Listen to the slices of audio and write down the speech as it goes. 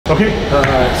Okay,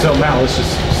 so Mal, let's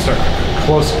just start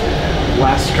close.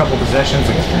 Last couple possessions,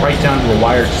 like right down to the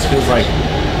wire. It just feels like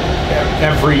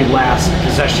every last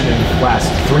possession in the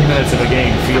last 3 minutes of a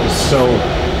game feels so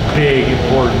big,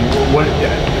 important. What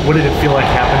did it feel like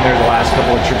happened there the last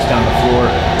couple of trips down the floor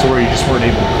to where you just weren't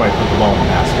able to quite put the ball in the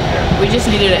basket there? We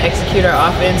just needed to execute our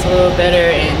offense a little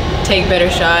better and take better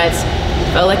shots.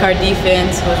 Felt like our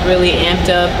defense was really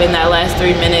amped up in that last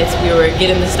 3 minutes. We were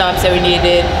getting the stops that we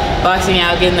needed, boxing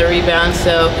out, getting the rebounds.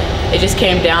 So it just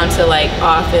came down to like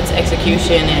offense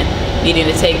execution and needing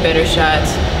to take better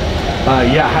shots.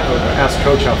 Yeah, ask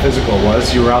Coach how physical it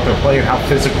was. You were out there playing. How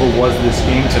physical was this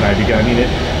game tonight? Because I mean,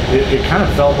 it kind of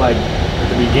felt like at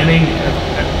the beginning,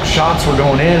 shots were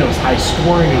going in. It was high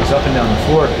scoring. It was up and down the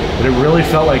floor. But it really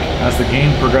felt like as the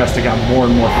game progressed, it got more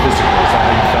and more physical. Is that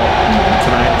how you felt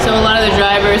tonight? So a lot of the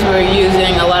drivers were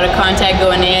using a lot of contact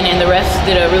going in, and the refs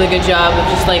did a really good job of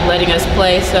just like letting us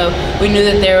play. So we knew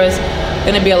that there was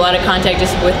going to be a lot of contact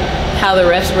just with how the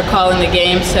refs were calling the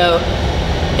game. So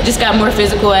it just got more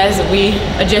physical as we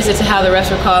adjusted to how the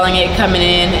refs were calling it coming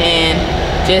in, and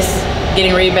just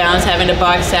getting rebounds, having to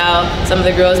box out, some of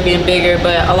the girls being bigger,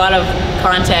 but a lot of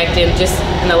contact and just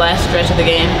in the last stretch of the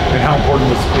game. And how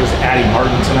important was Addie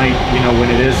Martin tonight? You know,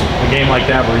 when it is a game like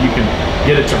that where you can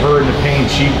get it to her in the paint.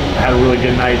 She had a really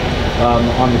good night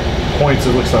on the points.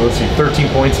 It looks like, let's see, 13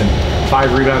 points and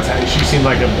 5 rebounds. She seemed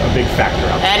like a big factor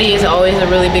out there. Addie is always a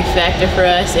really big factor for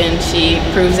us, and she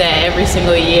proves that every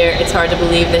single year. It's hard to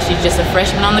believe that she's just a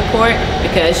freshman on the court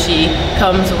because she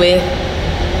comes with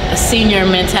a senior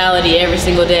mentality every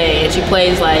single day, and she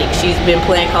plays like she's been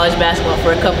playing college basketball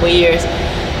for a couple of years.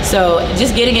 So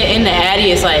just getting it into Addie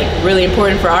is like really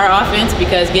important for our offense,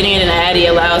 because getting it into Addie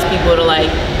allows people to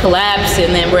like collapse,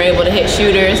 and then we're able to hit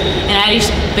shooters. And Addie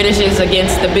finishes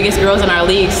against the biggest girls in our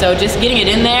league, so just getting it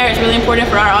in there is really important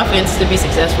for our offense to be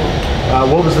successful.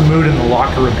 What was the mood in the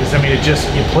locker room? Because I mean,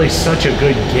 you play such a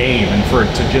good game, and for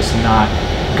it to just not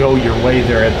go your way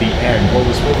there at the end, what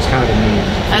was kind of the mood?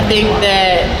 I think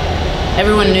that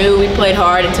everyone knew we played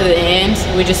hard until the end.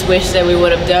 We just wish that we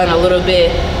would have done a little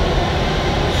bit.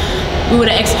 We would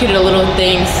have executed a little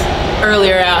things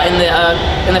earlier out in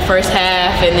the first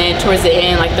half, and then towards the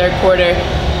end, like third quarter,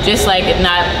 just like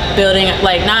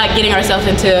not getting ourselves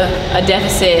into a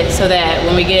deficit, so that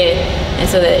when we get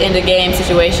into the end of game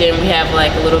situation, we have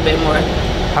like a little bit more.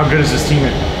 How good is this team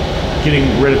at getting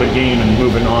rid of a game and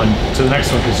moving on to the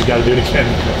next one, because you got to do it again?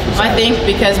 I think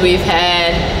because we've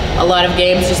had a lot of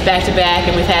games just back to back,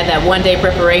 and we've had that one-day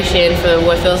preparation for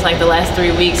what feels like the last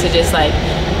 3 weeks to just like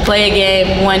play a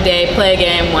game one day, play a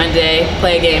game one day,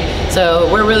 play a game.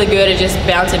 So we're really good at just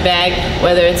bouncing back,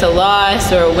 whether it's a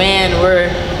loss or a win. We're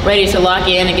ready to lock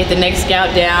in and get the next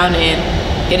scout down and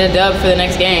get a dub for the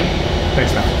next game.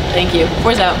 Thanks, Matt. Thank you.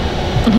 4's out.